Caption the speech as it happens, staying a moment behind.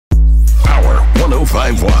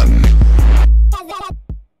1051.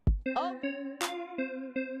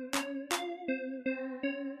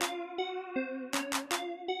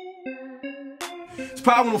 It's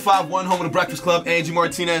Power 1051, home of the Breakfast Club. Angie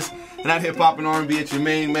Martinez, and out hip hop and R&B. It's your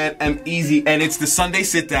main man, EmEz, and it's the Sunday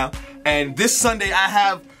sit down. And this Sunday I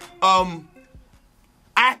have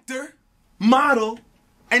actor, model,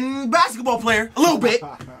 and basketball player, a little bit.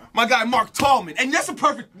 My guy Mark Tallman, and that's a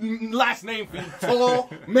perfect last name for you. Tall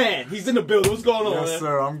man. He's in the building. What's going on, man? Yes,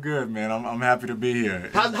 sir. I'm good, man. I'm happy to be here.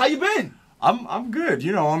 How you been? I'm good.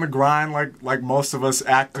 You know, on the grind, like most of us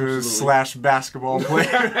actors / basketball players.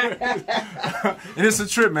 And it's a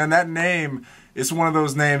trip, man. That name, it's one of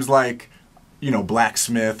those names like, you know,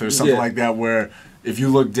 blacksmith or something like that, where if you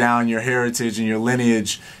look down your heritage and your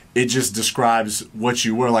lineage, it just describes what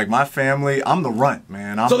you were. Like my family, I'm the runt,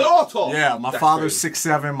 man. So they're all tall. Yeah, my father's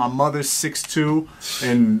 6'7", my mother's 6'2",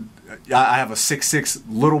 and I have a 6'6"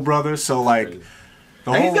 little brother. So like,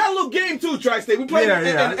 and he's got a little game too, Tri-State. We played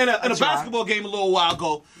in a basketball game a little while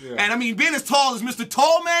ago, and I mean, being as tall as Mr.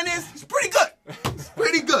 Tallman is, he's pretty good. He's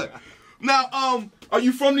pretty good. Now, are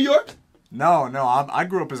you from New York? No, I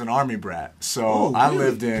grew up as an Army brat. So I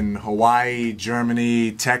lived in Hawaii,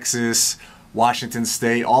 Germany, Texas, Washington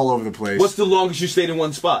State, all over the place. What's the longest you stayed in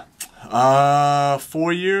one spot?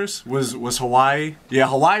 4 years was Hawaii. Yeah,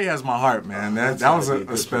 Hawaii has my heart, man. That was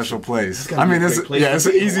a special place. I mean, it's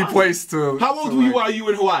an easy place to. How old were you while you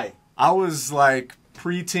were in Hawaii? I was like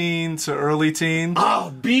pre-teen to early teen. Oh,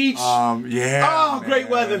 beach. Yeah. Oh, man. great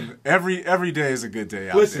weather. Every day is a good day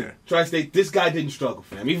out there. Listen, Tri-State, this guy didn't struggle,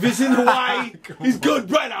 fam. If he's in Hawaii, he's good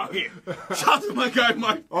right out here. Shout out to my guy,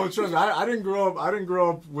 Mike. Oh, trust me, I didn't grow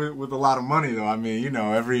up with a lot of money though. I mean, you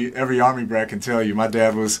know, every Army brat can tell you. My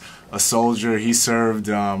dad was a soldier. He served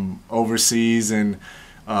overseas and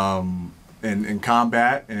in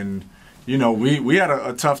combat, and you know, we had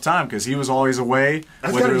a tough time because he was always away.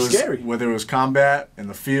 That's gotta be scary. Whether it was combat in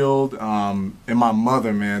the field, and my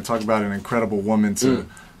mother, man, talk about an incredible woman to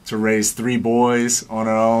raise 3 boys on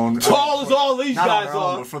her own. Tall as all these Not guys on her own,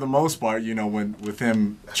 are. but for the most part, you know, with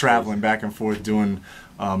him traveling back and forth doing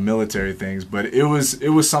military things. But it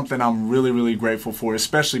was something I'm really grateful for,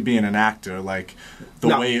 especially being an actor. Like the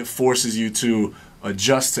way it forces you to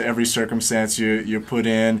adjust to every circumstance you're put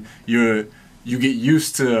in. You get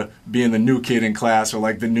used to being the new kid in class or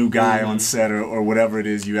like the new guy on set or whatever it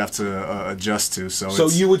is you have to adjust to. So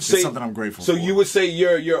it's something I'm grateful for. So you would say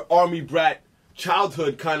your Army brat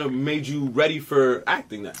childhood kind of made you ready for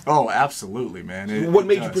acting then? Oh, absolutely, man. What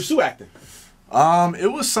made you pursue acting?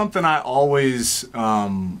 It was something I always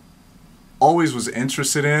was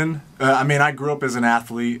interested in. I mean, I grew up as an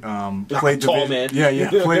athlete. Played tall man.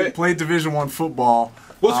 Played Division I football.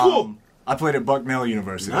 What school? I played at Bucknell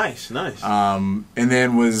University. Nice. And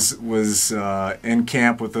then was in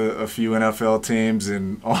camp with a few NFL teams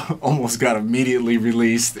and almost got immediately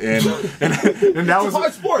released. And that was a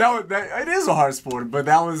hard sport. It is a hard sport, but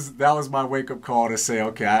that was my wake up call to say,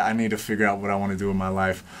 okay, I need to figure out what I want to do in my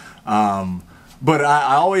life. But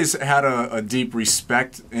I always had a deep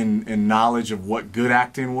respect and knowledge of what good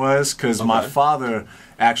acting was, because my father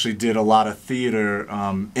actually did a lot of theater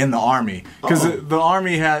in the Army. Because the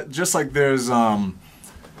Army had, just like there's,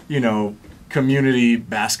 you know, community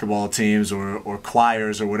basketball teams or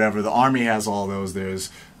choirs or whatever, the Army has all those.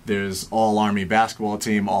 There's all Army basketball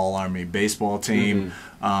team, all Army baseball team,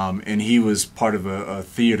 and he was part of a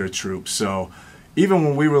theater troupe. So even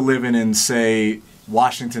when we were living in, say,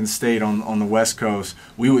 Washington State on the West Coast,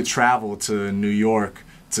 we would travel to New York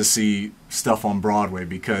to see stuff on Broadway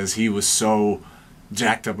because he was so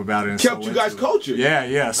jacked up about it. And kept you guys cultured.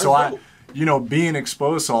 Yeah. So you know, being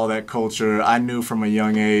exposed to all that culture, I knew from a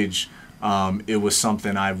young age it was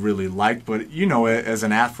something I really liked. But you know, as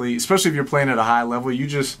an athlete, especially if you're playing at a high level, you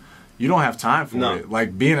don't have time for it.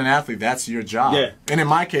 Like being an athlete, that's your job. Yeah. And in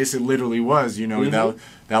my case, it literally was. You know,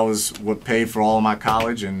 that was what paid for all of my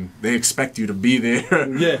college, and they expect you to be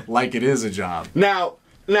there like it is a job. Now,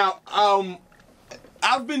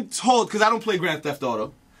 I've been told, because I don't play Grand Theft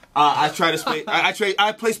Auto. I try to play.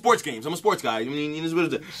 I play sports games. I'm a sports guy. I mean, you know what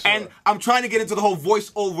it is. Sure. And I'm trying to get into the whole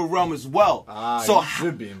voiceover realm as well. So you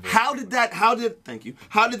should be involved. How did that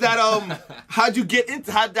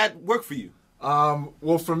work for you?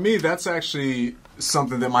 Well, for me, that's actually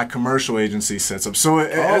something that my commercial agency sets up. So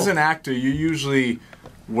as an actor, you usually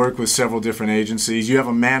work with several different agencies. You have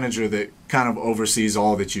a manager that kind of oversees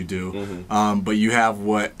all that you do, but you have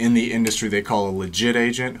what in the industry they call a legit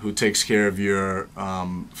agent, who takes care of your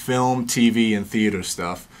film, TV, and theater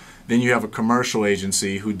stuff. Then you have a commercial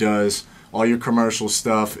agency who does all your commercial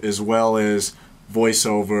stuff as well as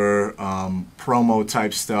voiceover, promo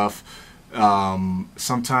type stuff.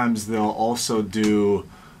 Sometimes they'll also do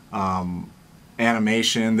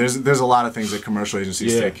animation. There's a lot of things that commercial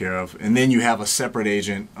agencies take care of, and then you have a separate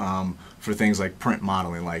agent for things like print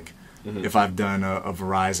modeling. Like if I've done a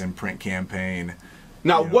Verizon print campaign.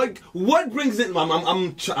 Now, what brings in?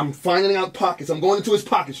 I'm finding out pockets. I'm going into his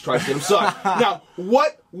pockets, Tri-State. I'm sorry. Now,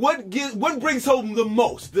 what brings home the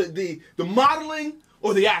most? The modeling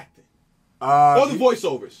or the acting? Or the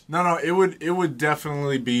voiceovers? No, it would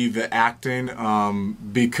definitely be the acting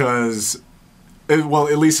because, well,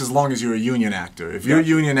 at least as long as you're a union actor. If you're a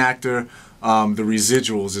union actor, the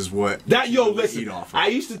residuals is what listen, I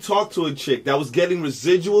used to talk to a chick that was getting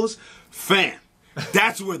residuals. Fam,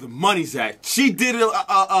 that's where the money's at. She did a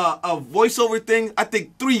voiceover thing, I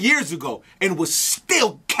think 3 years ago, and was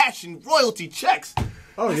still cashing royalty checks.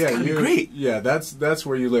 Oh, that's great. Yeah, that's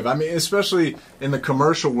where you live. I mean, especially in the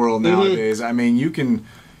commercial world nowadays. I mean, you can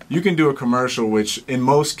do a commercial, which in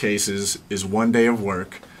most cases is 1 day of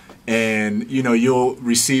work, and you'll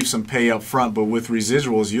receive some pay up front. But with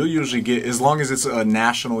residuals, you'll usually get, as long as it's a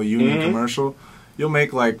national union commercial, you'll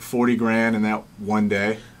make like 40 grand in that 1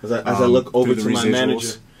 day. As I look over to my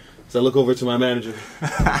manager.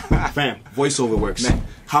 Fam, voiceover works. Man.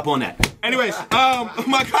 Hop on that. Anyways,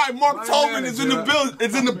 my guy Mark Tallman is in the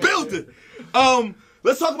building.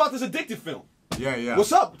 Let's talk about this Addicted film. Yeah.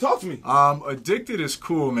 What's up? Talk to me. Addicted is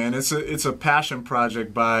cool, man. It's a passion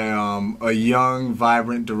project by a young,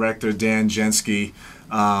 vibrant director, Dan Jensky,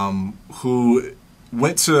 who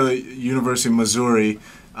went to University of Missouri.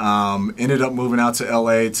 Ended up moving out to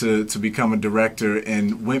LA to become a director,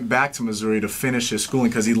 and went back to Missouri to finish his schooling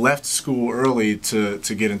because he left school early to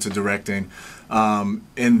get into directing.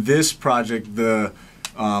 In this project, in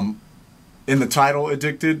the title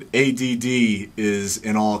Addicted, ADD is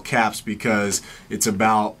in all caps because it's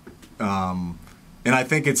about, and I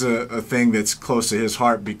think it's a thing that's close to his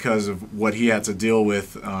heart because of what he had to deal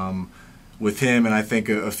with him, and I think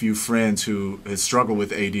a few friends who had struggled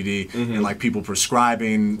with ADD and like people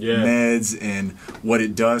prescribing meds and what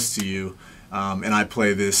it does to you. And I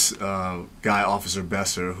play this guy, Officer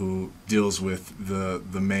Besser, who deals with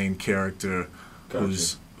the main character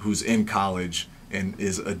who's in college and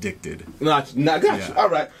is addicted. Got you. All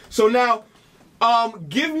right. So now,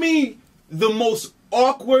 give me the most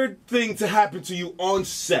awkward thing to happen to you on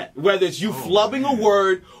set, whether it's you flubbing a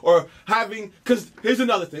word or having, because here's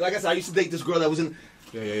another thing. Like I said, I used to date this girl that was in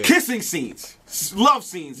kissing scenes, love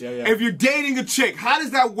scenes. If you're dating a chick, how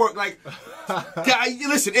does that work? Like,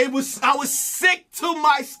 listen, I was sick to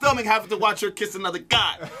my stomach having to watch her kiss another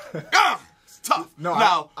guy. It's tough.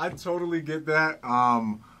 No, I totally get that.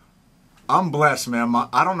 I'm blessed, man.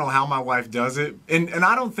 I don't know how my wife does it, and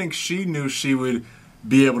I don't think she knew she would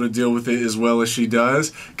be able to deal with it as well as she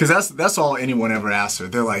does, because that's all anyone ever asks her.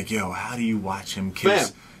 They're like, "Yo, how do you watch him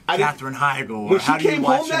kiss Katherine Heigl?" When she came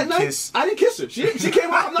home that night, I didn't kiss her. She came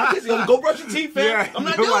home. I'm not kissing. Go brush your teeth, fam. Yeah, I'm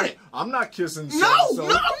not doing it. I'm not kissing. No, I'm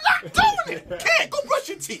not doing it. Can't go brush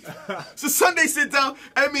your teeth. So Sunday sit down.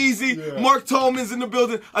 EmEz. Mark Tallman's in the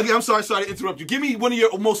building. Again, I'm sorry to interrupt you. Give me one of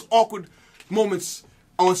your most awkward moments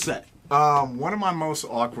on set. One of my most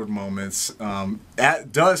awkward moments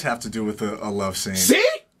does have to do with a love scene. See?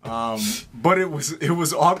 But it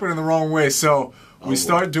was awkward in the wrong way. So we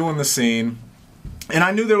start doing the scene, and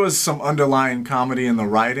I knew there was some underlying comedy in the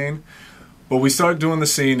writing, but we start doing the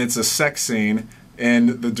scene. It's a sex scene,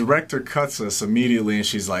 and the director cuts us immediately, and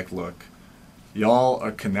she's like, "Look, y'all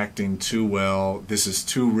are connecting too well. This is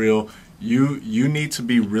too real. You need to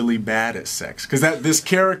be really bad at sex." Because this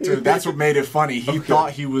character, that's what made it funny. He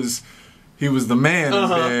thought he was the man in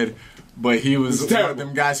bed, but he was one of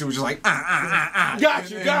them guys who was just like, Got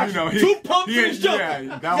you. Two pumps in his jump.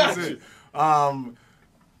 Yeah, that was it.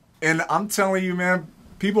 And I'm telling you, man,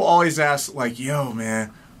 people always ask, like, "Yo,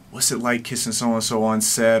 man, what's it like kissing so-and-so on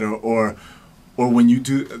set?" Or when you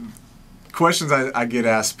do, questions I get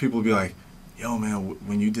asked, people will be like, "Yo, man,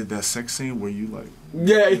 when you did that sex scene, were you like,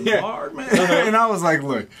 hard, man?" And I was like,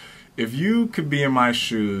 "Look, if you could be in my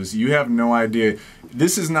shoes, you have no idea.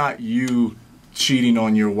 This is not you cheating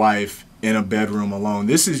on your wife in a bedroom alone.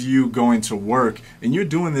 This is you going to work, and you're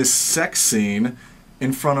doing this sex scene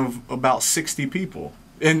in front of about 60 people.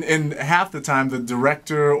 And half the time, the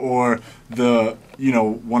director or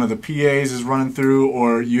one of the PAs is running through,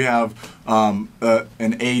 or you have an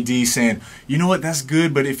AD saying, "You know what, that's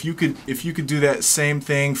good, but if you could do that same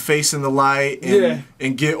thing, facing the light,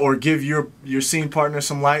 and give your scene partner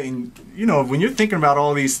some light." And when you're thinking about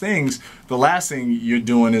all these things, the last thing you're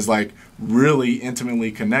doing is like really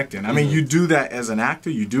intimately connecting. I mean, you do that as an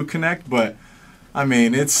actor, you do connect, but I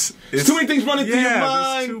mean, it's too many things running through your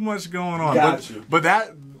mind. There's too much going on. But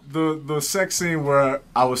the sex scene where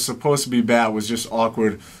I was supposed to be bad was just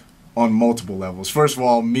awkward on multiple levels. First of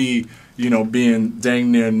all, me, being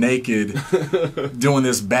dang near naked, doing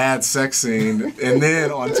this bad sex scene, and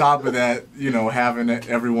then on top of that, having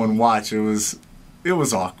everyone watch, it was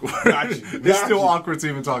awkward. It's still awkward to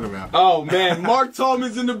even talk about. Oh man, Mark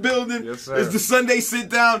Tallman's in the building. Yes, sir. It's the Sunday sit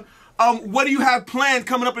down. What do you have planned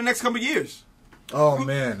coming up in the next couple of years? Oh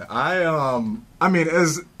man, I mean,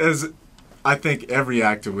 as I think every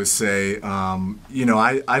actor would say,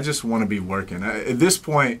 I just want to be working. At this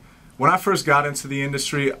point, when I first got into the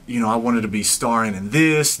industry, I wanted to be starring in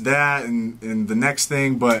this, that, and the next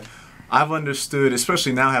thing. But I've understood,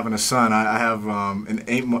 especially now having a son. I have an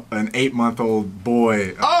 8-month-old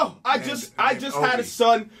boy. I just had a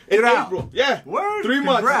son in April. Yeah, Word? 3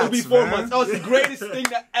 months. Congrats, It'll be 4 man. months. Oh, it's the greatest thing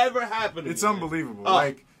that ever happened. It's unbelievable.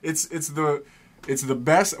 Like it's the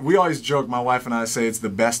best. We always joke, my wife and I say it's the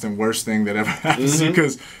best and worst thing that ever happens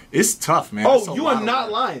because it's tough, man. Oh, you are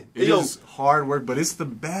not lying. It is hard work, but it's the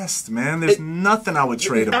best, man. There's nothing I would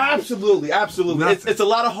trade about. Absolutely. It's a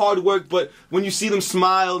lot of hard work, but when you see them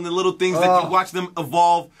smile and the little things that you watch them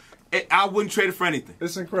evolve, I wouldn't trade it for anything.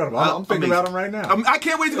 It's incredible. I'm thinking about them right now. I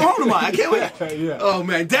can't wait to go home tomorrow. I can't wait. Yeah. Oh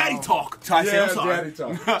man, daddy talk. I'm sorry. Daddy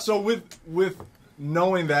talk. So with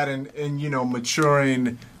knowing that and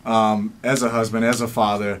maturing as a husband, as a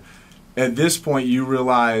father, at this point you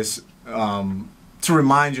realize to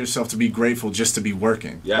remind yourself to be grateful just to be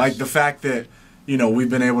working. Yes. Like the fact that we've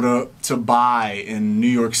been able to buy in New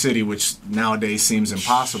York City, which nowadays seems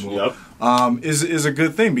impossible, Yep. Is a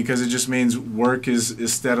good thing because it just means work is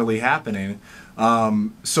steadily happening.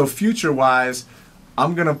 So future wise,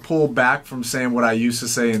 I'm gonna pull back from saying what I used to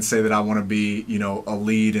say and say that I want to be a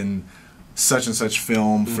lead in such and such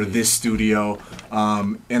film for this studio,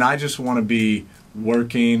 and I just want to be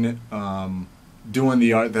working, doing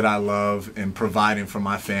the art that I love and providing for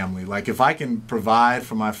my family. Like if I can provide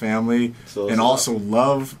for my family and also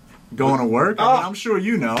love going to work, I mean, I'm sure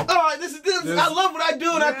This is I love what I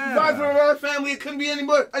do and I provide for my family. It couldn't be any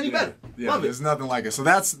better. Yeah, love it. There's nothing like it. So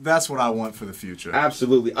that's what I want for the future.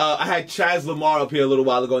 Absolutely. I had Chaz Lamar up here a little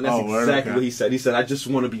while ago, and that's exactly what he said. He said, I just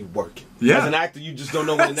want to be working. Yeah. As an actor, you just don't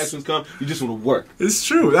know when the next one's come. You just want to work. It's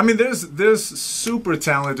true. I mean, there's super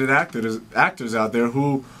talented actors out there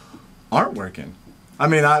who aren't working. I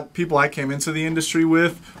mean, people I came into the industry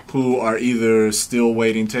with who are either still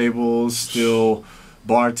waiting tables, still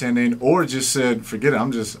bartending, or just said, forget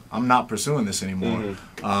it, I'm not pursuing this anymore.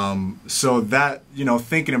 So that,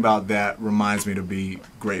 thinking about that reminds me to be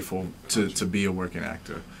grateful to be a working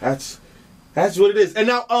actor. That's what it is. And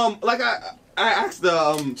now, like I asked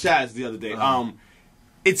Chaz the other day,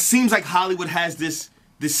 it seems like Hollywood has this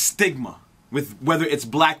stigma with whether it's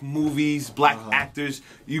black movies, black actors.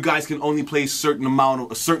 You guys can only play certain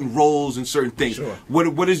roles and certain things. Sure.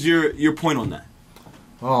 What is your point on that?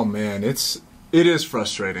 Oh man, it is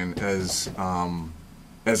frustrating as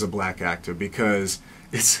a black actor because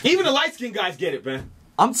it's even the light skinned guys get it, man.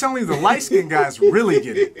 I'm telling you, the light skinned guys really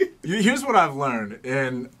get it. Here's what I've learned,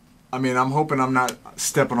 and I mean, I'm hoping I'm not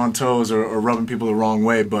stepping on toes or rubbing people the wrong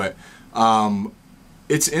way, but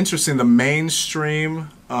it's interesting. The mainstream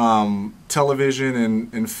television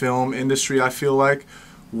and film industry, I feel like,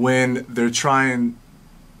 when they're trying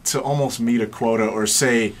to almost meet a quota or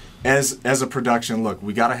say, as a production, look,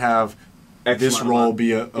 we got to have this role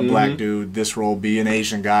be a black dude, this role be an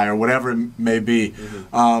Asian guy, or whatever it may be.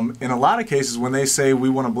 In a lot of cases, when they say we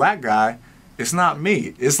want a black guy, it's not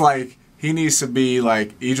me. It's like he needs to be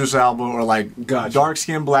like Idris Elba or like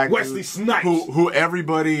dark-skinned black Wesley dude Snipes, who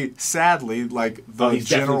everybody, sadly, like the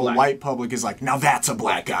general white public is like, now that's a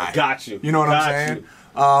black guy. Got you. You know what I'm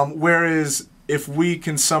saying? Whereas if we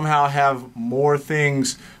can somehow have more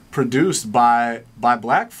things produced by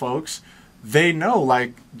black folks, they know,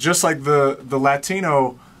 like, just like the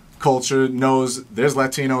Latino culture knows there's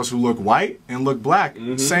Latinos who look white and look black.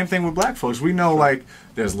 Same thing with black folks. We know, like,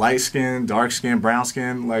 there's light skin, dark skin, brown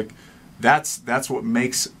skin. Like, that's what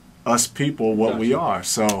makes us people what we are.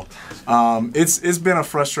 So it's been a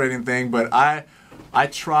frustrating thing, but I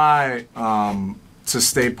try to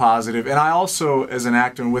stay positive. And I also, as an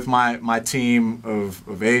actor, and with my team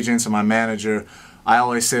of agents and my manager, I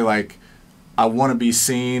always say, like, I want to be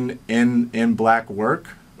seen in black work,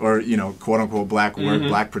 or quote unquote black work,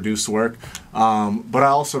 black produced work. But I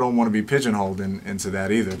also don't want to be pigeonholed into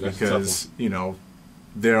that either, because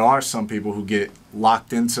there are some people who get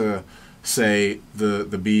locked into, say, the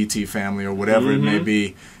BET family or whatever it may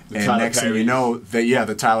be, and next thing you know,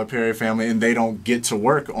 the Tyler Perry family, and they don't get to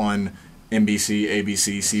work on NBC,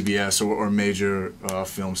 ABC, CBS, or major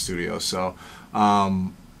film studios. So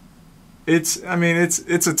I mean,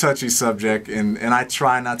 it's a touchy subject, and I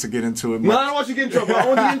try not to get into it much. No, I don't want you to get in trouble. I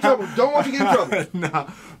don't want you to get in trouble. Don't want you to get in trouble.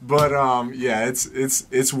 No, but yeah,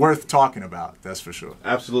 it's worth talking about. That's for sure.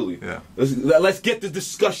 Absolutely. Yeah. Let's get the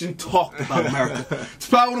discussion talked about, America. It's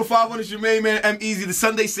Power 105. It's your main man, EmEz, the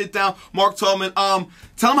Sunday Sit Down, Mark Tallman.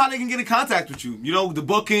 Tell them how they can get in contact with you. You know, the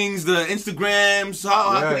bookings, the Instagrams.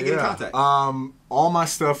 How can they get in contact? All my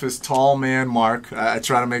stuff is Tallman Mark. I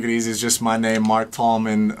try to make it easy. It's just my name, Mark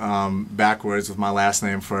Tallman, backwards with my last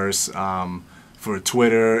name first. For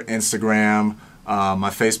Twitter, Instagram, my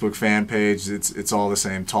Facebook fan page, it's all the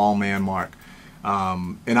same, Tallman Mark.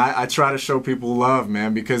 And I try to show people love,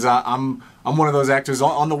 man, because I'm one of those actors.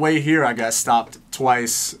 On the way here, I got stopped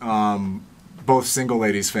twice, both Single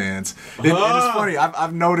Ladies fans. And it's funny,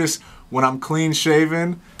 I've noticed when I'm clean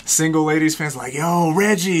shaven, Single Ladies fans like, yo,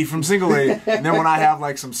 Reggie from Single Lady. And then when I have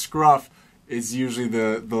like some scruff, it's usually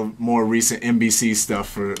the more recent NBC stuff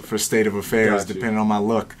for State of Affairs, depending on my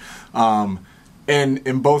look. And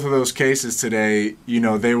in both of those cases today, you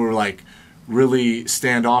know, they were like really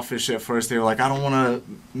standoffish at first. They were like, I don't want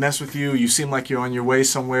to mess with you. You seem like you're on your way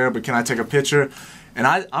somewhere, but can I take a picture? And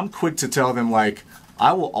I'm quick to tell them, like,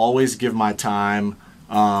 I will always give my time,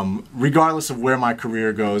 regardless of where my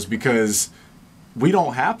career goes, because we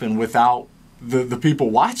don't happen without the people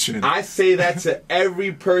watching. I say that to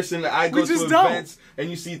every person that I go to events and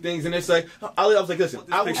you see things and it's like, I was like, listen,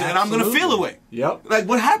 and I'm going to feel away. Yep. Like,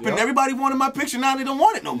 what happened? Yep. Everybody wanted my picture. Now they don't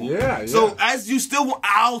want it no more. Yeah. So as you still want,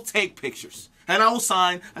 I'll take pictures and I will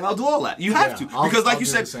sign and I'll do all that. You have to. Because like you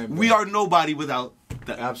said, we are nobody without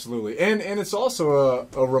that. Absolutely. And it's also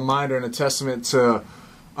a reminder and a testament to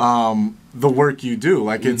the work you do.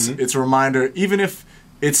 Like, it's a reminder, even if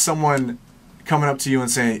it's someone coming up to you and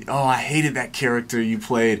saying, "Oh, I hated that character you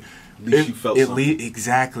played." At least you felt something.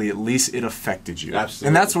 Exactly. At least it affected you. Absolutely.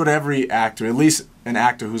 And that's what every actor, at least an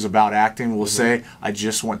actor who's about acting, will say. I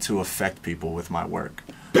just want to affect people with my work.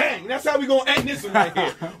 Bang! That's how we gonna end this one right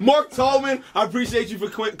here. Mark Tallman, I appreciate you for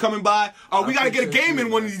coming by. We gotta get a game in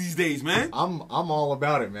one of these days, man. I'm all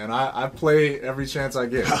about it, man. I play every chance I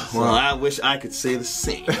get. Well, I wish I could say the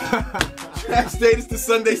same. Stay, this the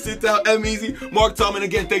Sunday Sit Down, EmEz. Mark Tallman,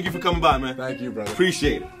 again, thank you for coming by, man. Thank you, brother.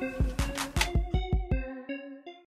 Appreciate it.